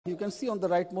You can see on the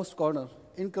rightmost corner,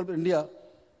 in India,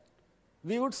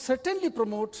 we would certainly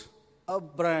promote a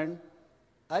brand.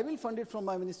 I will fund it from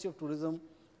my Ministry of Tourism.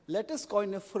 Let us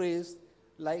coin a phrase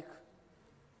like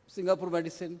Singapore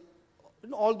Medicine,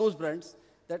 all those brands,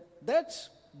 that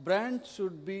brand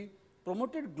should be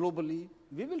promoted globally.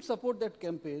 We will support that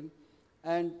campaign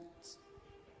and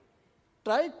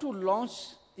try to launch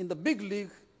in the big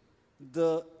league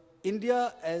the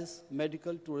India as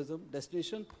medical tourism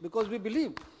destination, because we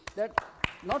believe that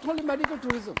not only medical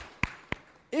tourism,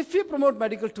 if we promote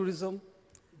medical tourism,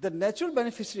 the natural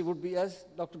beneficiary would be, as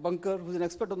Dr. Bankar, who is an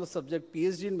expert on the subject,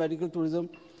 PhD in medical tourism,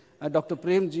 and Dr.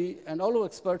 Premji, and all our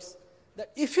experts, that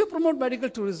if you promote medical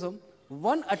tourism,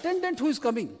 one attendant who is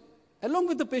coming along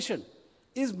with the patient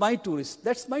is my tourist.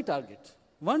 That's my target.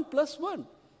 1 + 1.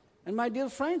 And my dear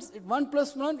friends, 1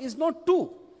 + 1 is not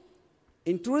 2.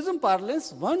 In tourism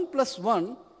parlance, 1 +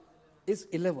 1 is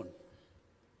 11.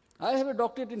 I have a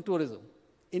doctorate in tourism,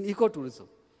 in ecotourism.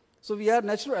 So we are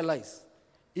natural allies.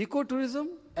 Ecotourism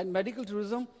and medical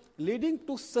tourism leading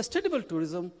to sustainable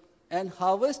tourism and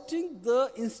harvesting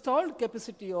the installed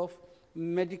capacity of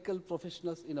medical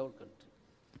professionals in our country.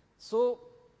 So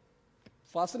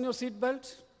fasten your seat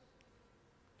belt,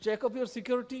 check up your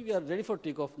security. We are ready for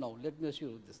takeoff now. Let me assure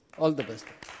you this. All the best.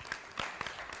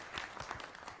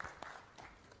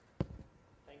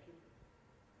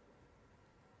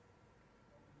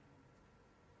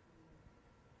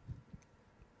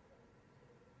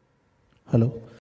 Hello.